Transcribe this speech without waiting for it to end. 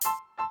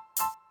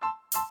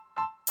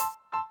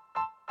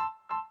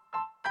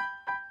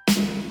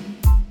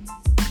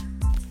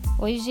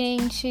Oi,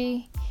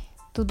 gente,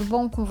 tudo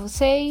bom com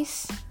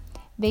vocês?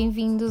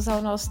 Bem-vindos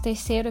ao nosso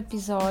terceiro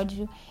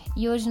episódio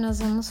e hoje nós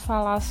vamos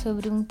falar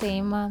sobre um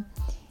tema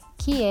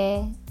que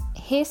é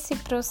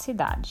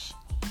reciprocidade.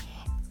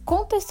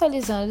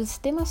 Contextualizando, esse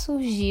tema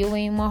surgiu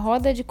em uma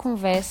roda de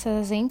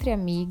conversas entre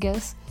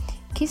amigas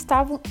que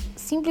estavam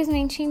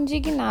simplesmente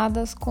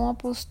indignadas com a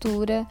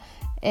postura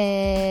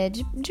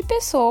de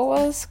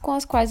pessoas com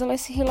as quais elas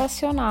se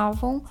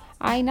relacionavam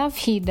aí na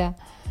vida.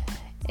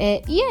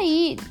 E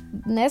aí,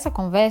 nessa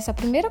conversa, a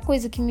primeira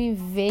coisa que me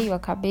veio à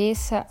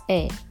cabeça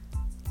é: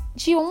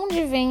 de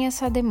onde vem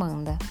essa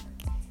demanda?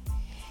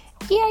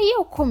 E aí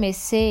eu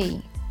comecei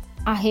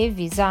a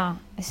revisar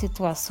as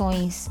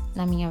situações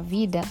na minha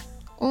vida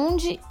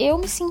onde eu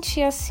me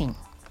sentia assim.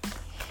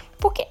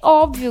 Porque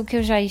óbvio que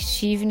eu já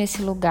estive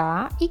nesse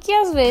lugar e que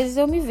às vezes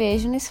eu me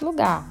vejo nesse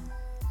lugar,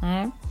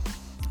 né?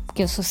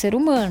 Porque eu sou ser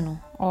humano,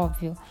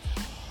 óbvio.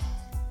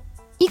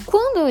 E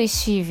quando eu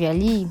estive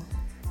ali,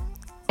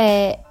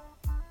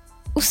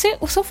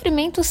 o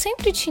sofrimento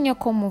sempre tinha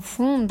como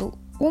fundo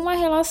uma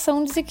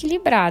relação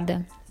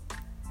desequilibrada.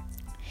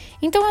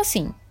 Então,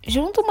 assim,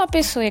 junto uma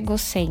pessoa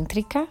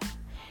egocêntrica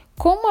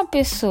com uma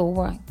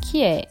pessoa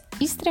que é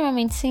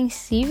extremamente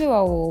sensível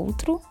ao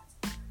outro,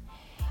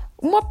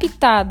 uma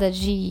pitada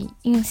de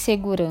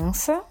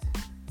insegurança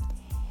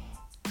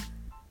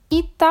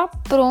e tá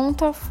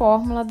pronta a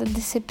fórmula da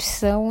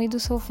decepção e do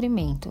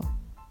sofrimento.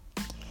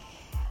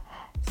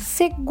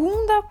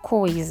 Segunda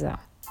coisa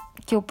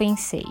que eu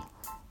pensei: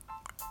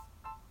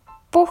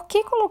 por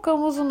que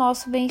colocamos o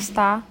nosso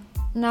bem-estar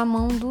na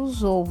mão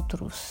dos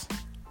outros?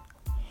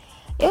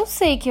 Eu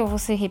sei que eu vou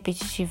ser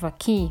repetitiva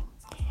aqui,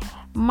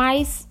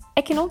 mas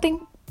é que não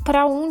tem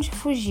para onde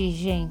fugir,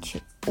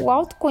 gente. O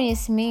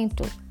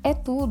autoconhecimento é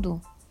tudo.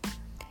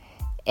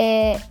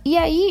 E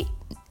aí,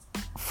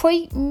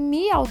 foi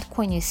me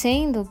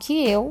autoconhecendo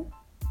que eu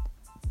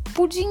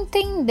pude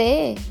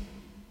entender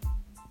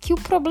que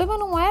o problema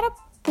não era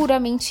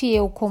puramente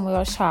eu, como eu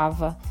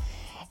achava.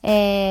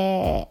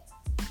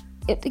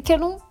 Que eu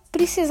não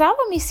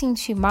precisava me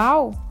sentir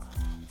mal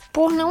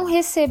por não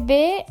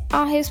receber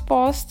a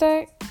resposta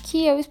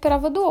que eu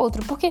esperava do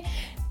outro. Porque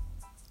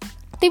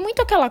tem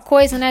muito aquela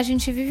coisa, né? A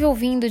gente vive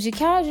ouvindo de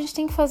que a gente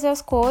tem que fazer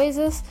as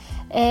coisas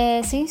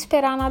sem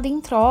esperar nada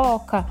em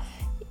troca.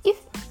 E,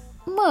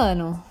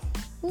 mano,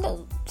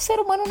 o ser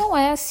humano não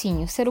é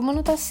assim. O ser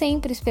humano tá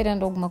sempre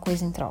esperando alguma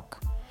coisa em troca.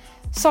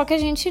 Só que a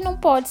gente não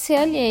pode ser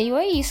alheio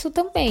a isso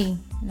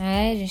também,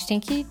 né? A gente tem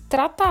que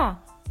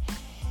tratar.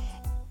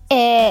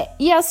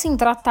 E assim,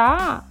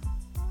 tratar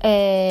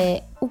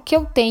o que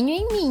eu tenho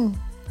em mim,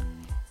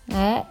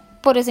 né?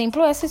 Por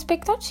exemplo, essa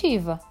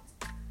expectativa.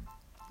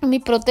 Me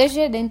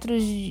proteger dentro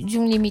de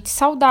um limite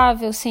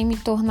saudável, sem me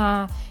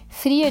tornar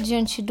fria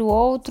diante do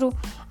outro.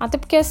 Até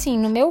porque, assim,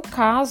 no meu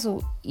caso,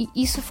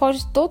 isso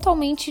foge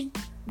totalmente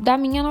da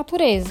minha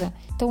natureza.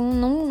 Então,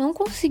 não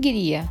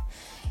conseguiria.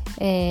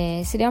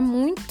 Seria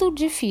muito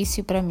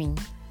difícil para mim.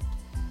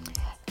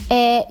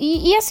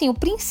 E, assim, o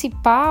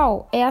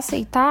principal é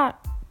aceitar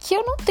que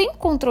eu não tenho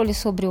controle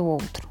sobre o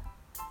outro.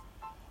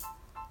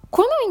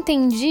 Quando eu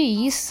entendi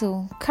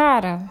isso,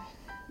 cara,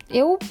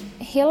 eu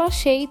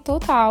relaxei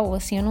total,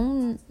 assim,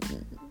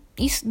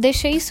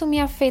 deixei isso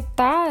me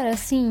afetar,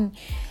 assim,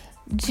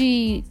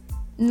 de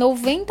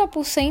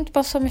 90%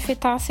 passou a me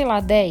afetar, sei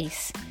lá,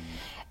 10%.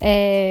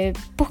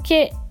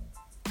 Porque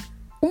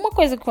uma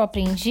coisa que eu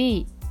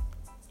aprendi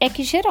é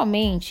que,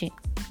 geralmente,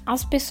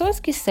 as pessoas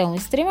que são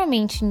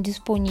extremamente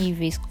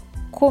indisponíveis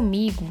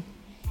comigo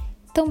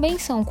também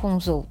são com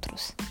os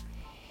outros.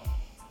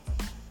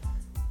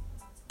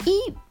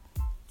 E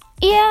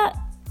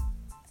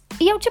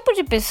é o tipo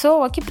de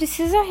pessoa que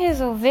precisa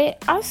resolver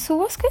as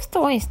suas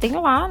questões. Tem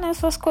lá, né,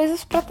 suas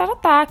coisas para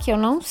tratar, que eu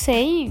não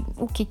sei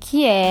o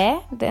que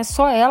é,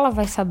 só ela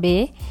vai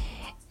saber.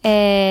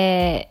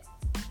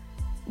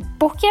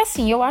 Porque,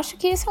 assim, eu acho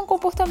que esse é um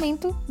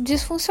comportamento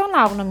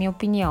disfuncional, na minha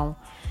opinião.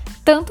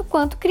 Tanto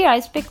quanto criar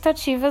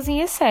expectativas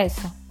em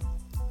excesso.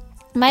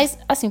 Mas,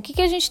 assim, o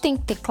que a gente tem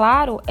que ter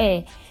claro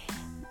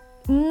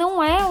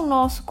não é o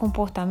nosso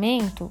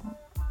comportamento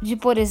de,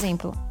 por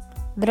exemplo,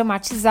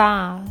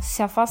 dramatizar,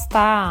 se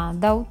afastar,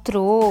 dar o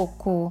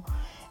troco,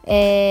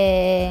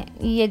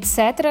 e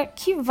etc.,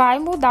 que vai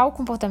mudar o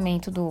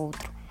comportamento do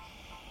outro.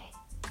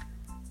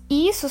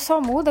 E isso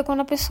só muda quando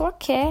a pessoa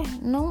quer,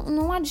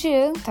 não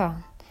adianta.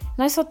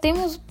 Nós só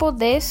temos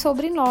poder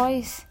sobre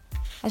nós.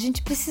 A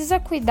gente precisa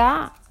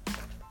cuidar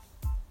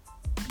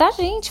da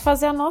gente,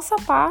 fazer a nossa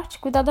parte,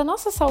 cuidar da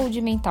nossa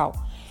saúde mental.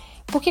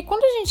 Porque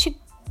quando a gente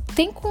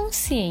tem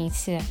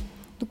consciência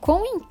do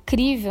quão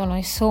incrível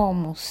nós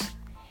somos,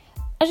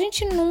 a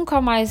gente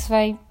nunca mais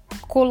vai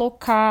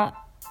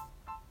colocar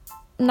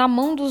na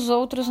mão dos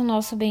outros o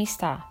nosso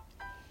bem-estar.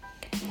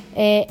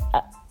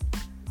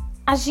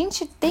 A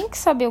gente tem que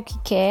saber o que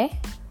quer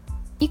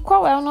e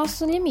qual é o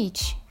nosso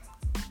limite.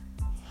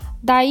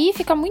 Daí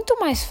fica muito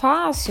mais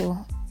fácil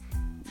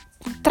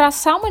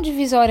traçar uma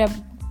divisória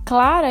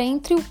clara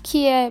entre o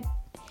que é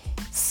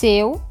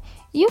seu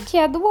e o que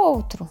é do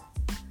outro.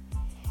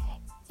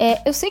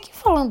 Eu sei que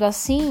falando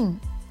assim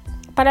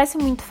parece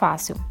muito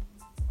fácil.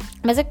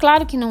 Mas é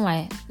claro que não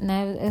é,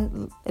 né?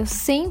 Eu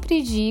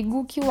sempre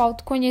digo que o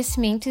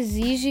autoconhecimento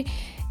exige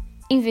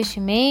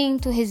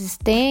investimento,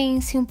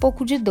 resistência e um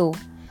pouco de dor.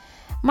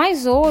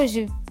 Mas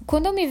hoje,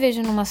 quando eu me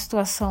vejo numa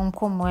situação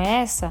como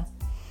essa,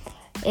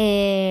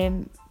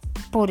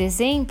 por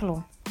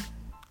exemplo,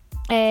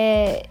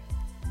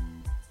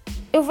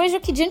 eu vejo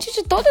que diante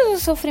de todos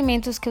os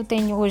sofrimentos que eu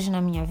tenho hoje na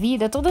minha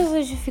vida, todas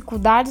as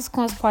dificuldades com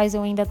as quais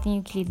eu ainda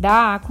tenho que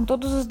lidar, com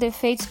todos os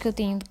defeitos que eu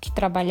tenho que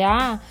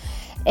trabalhar,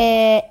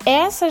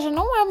 essa já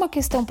não é uma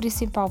questão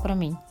principal para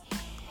mim.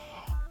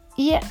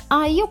 E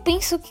aí eu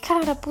penso que,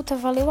 cara,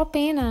 valeu a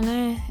pena,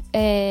 né?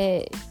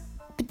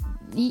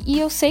 E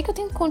eu sei que eu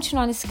tenho que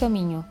continuar nesse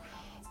caminho.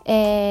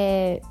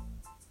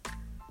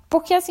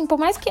 Porque, assim, por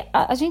mais que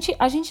a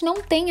gente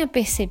não tenha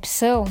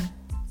percepção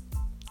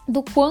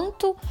do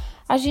quanto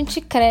a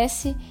gente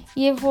cresce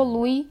e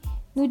evolui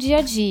no dia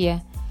a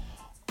dia.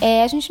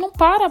 A gente não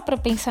para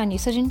pensar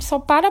nisso, a gente só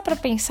para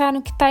pensar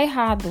no que tá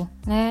errado,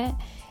 né?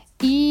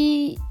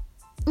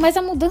 Mas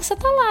a mudança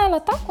tá lá, ela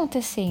tá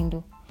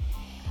acontecendo.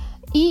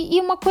 E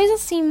uma coisa,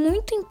 assim,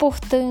 muito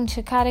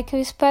importante, cara, que eu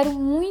espero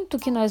muito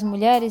que nós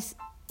mulheres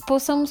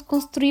possamos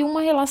construir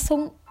uma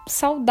relação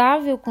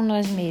saudável com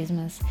nós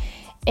mesmas.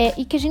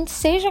 E que a gente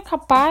seja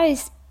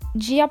capaz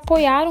de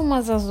apoiar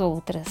umas às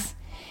outras.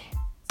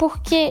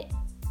 Porque,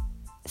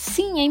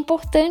 sim, é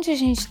importante a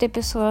gente ter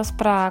pessoas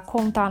para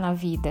contar na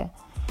vida.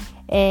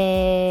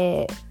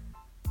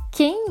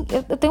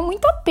 Eu tenho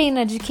muita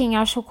pena de quem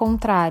acha o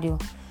contrário.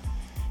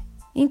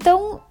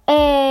 Então,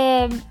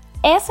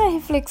 essa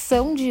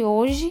reflexão de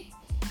hoje,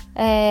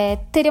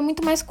 teria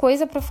muito mais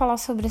coisa para falar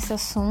sobre esse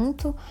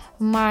assunto,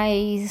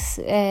 mas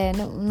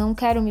não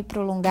quero me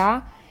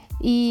prolongar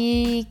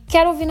e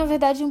quero ouvir, na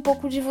verdade, um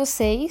pouco de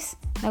vocês,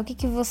 né? O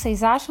que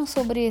vocês acham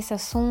sobre esse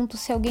assunto,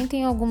 se alguém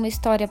tem alguma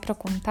história para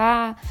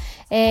contar,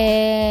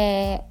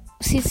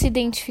 se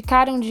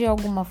identificaram de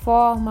alguma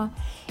forma.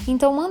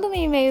 Então, manda um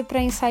e-mail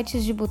para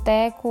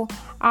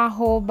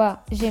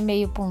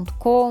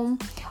insightesdeboteco@gmail.com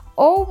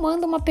ou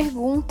manda uma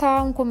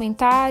pergunta, um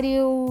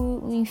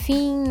comentário,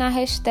 enfim, na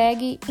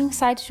hashtag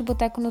Insights de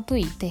Boteco no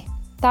Twitter,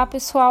 tá,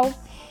 pessoal?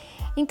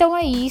 Então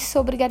é isso,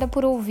 obrigada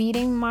por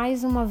ouvirem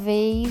mais uma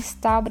vez,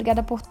 tá?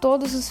 Obrigada por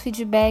todos os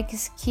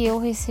feedbacks que eu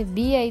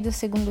recebi aí do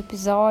segundo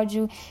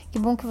episódio, que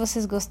bom que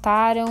vocês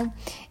gostaram.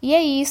 E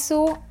é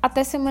isso,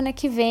 até semana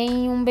que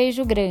vem, um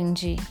beijo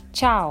grande,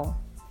 tchau!